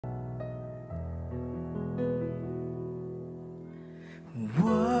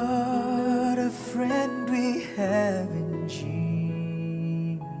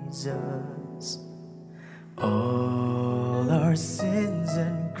Jesus, all our sins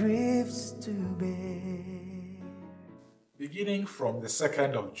and griefs to bear. Beginning from the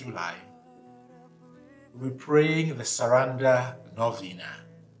 2nd of July, we'll be praying the Surrender Novena.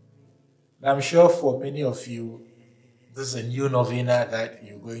 And I'm sure for many of you, this is a new novena that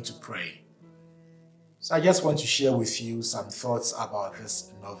you're going to pray. So I just want to share with you some thoughts about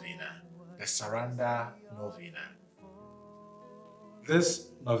this novena, the Surrender Novena. This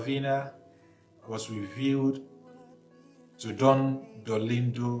novena was revealed to Don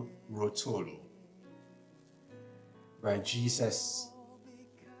Dolindo Rotolo by Jesus.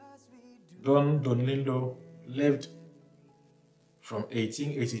 Don Dolindo lived from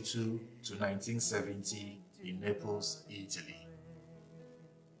 1882 to 1970 in Naples, Italy.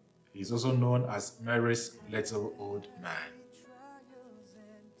 He is also known as Mary's Little Old Man.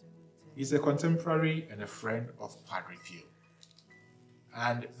 He's a contemporary and a friend of Padre Pio.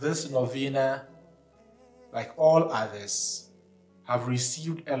 And this novena, like all others, have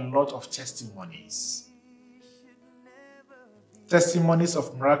received a lot of testimonies. Testimonies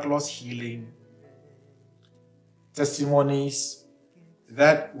of miraculous healing, testimonies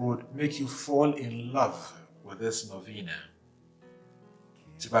that would make you fall in love with this novena.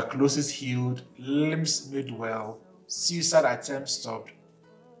 Tuberculosis healed, limbs made well, suicide attempts stopped,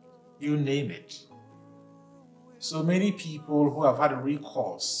 you name it. So many people who have had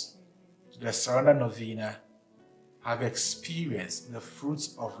recourse to the Surrender Novena have experienced the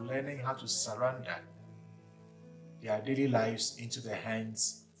fruits of learning how to surrender their daily lives into the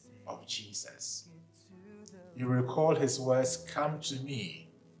hands of Jesus. You recall his words, "Come to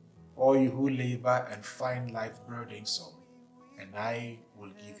me, all you who labor and find life burdensome, and I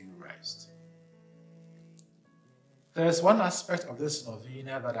will give you rest." There is one aspect of this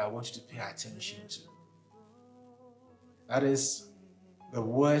novena that I want you to pay attention to. That is the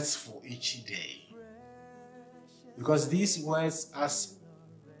words for each day. Because these words, as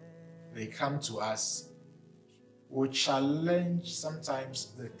they come to us, will challenge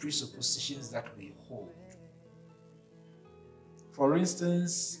sometimes the presuppositions that we hold. For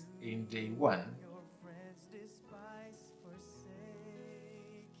instance, in day 1,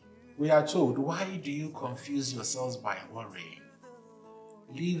 we are told, "Why do you confuse yourselves by worrying?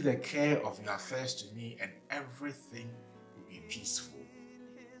 Leave the care of your affairs to me and everything will be peaceful."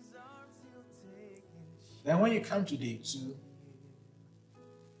 Then when you come to day 2,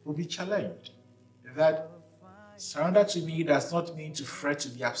 we'll be challenged that surrender to me does not mean to fret, to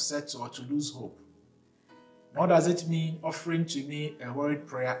be upset, or to lose hope. Nor does it mean offering to me a worried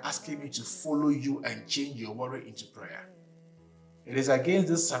prayer, asking me to follow you and change your worry into prayer. It is against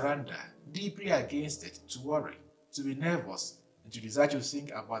this surrender, deeply against it, to worry, to be nervous, and to desire to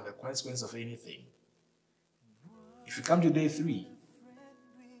think about the consequence of anything. If you come to day 3,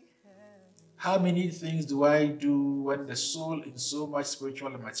 how many things do I do when the soul in so much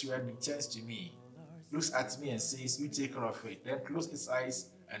spiritual and material need turns to me, looks at me and says, "You take care of it," then close its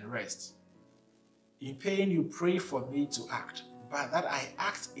eyes and rest? In pain, you pray for me to act, but that I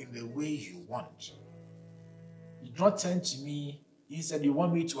act in the way you want. You do not turn to me, instead you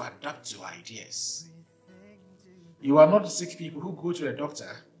want me to adapt your ideas. You are not sick people who go to the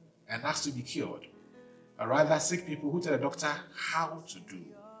doctor and ask to be cured, but rather sick people who tell the doctor how to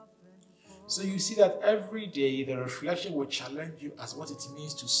do. So you see that every day the reflection will challenge you as what it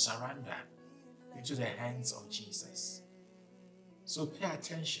means to surrender into the hands of Jesus. So pay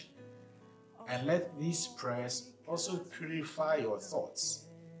attention and let these prayers also purify your thoughts,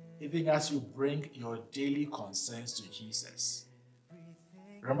 even as you bring your daily concerns to Jesus.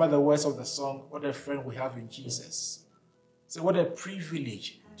 Remember the words of the song, "What a friend we have in Jesus." So what a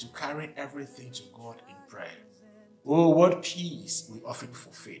privilege to carry everything to God in prayer. Oh, what peace we often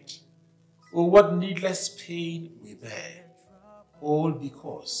forfeit. Oh, what needless pain we bear. All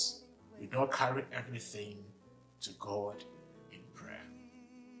because we don't carry everything to God in prayer.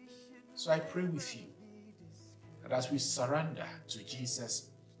 So I pray with you that as we surrender to Jesus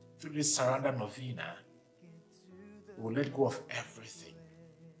through this Surrender Novena, we will let go of everything.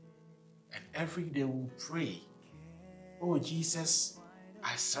 And every day we will pray, "Oh Jesus,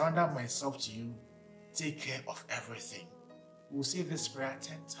 I surrender myself to you. Take care of everything." We will say this prayer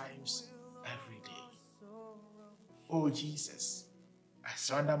 10 times every day. "Oh Jesus, I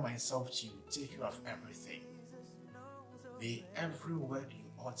surrender myself to you. Take care of everything." May every word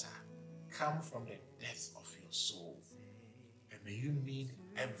you utter come from the depths of your soul. And may you mean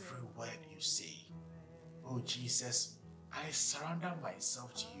every word you say. "Oh Jesus, I surrender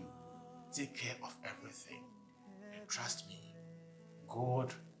myself to you. Take care of everything. And trust me,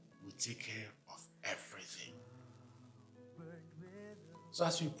 God will take care of everything." So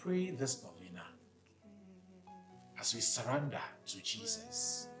as we pray this novena, as we surrender to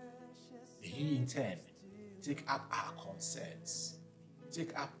Jesus, may He in turn take up our concerns,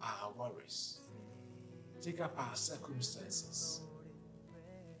 take up our worries, take up our circumstances,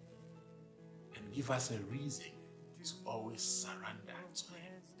 and give us a reason to always surrender to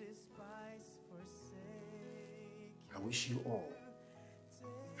Him. I wish you all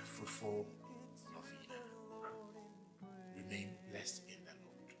a fruitful novena. Remain blessed in the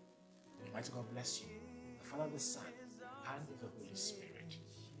Lord. May mighty God bless you, the Father, the Son, and the Holy Spirit.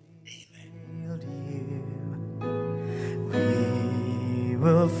 Amen. We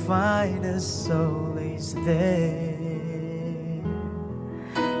will find a solace there.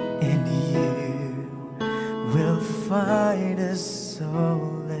 In you, we'll find a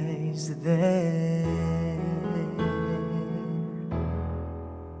solace there.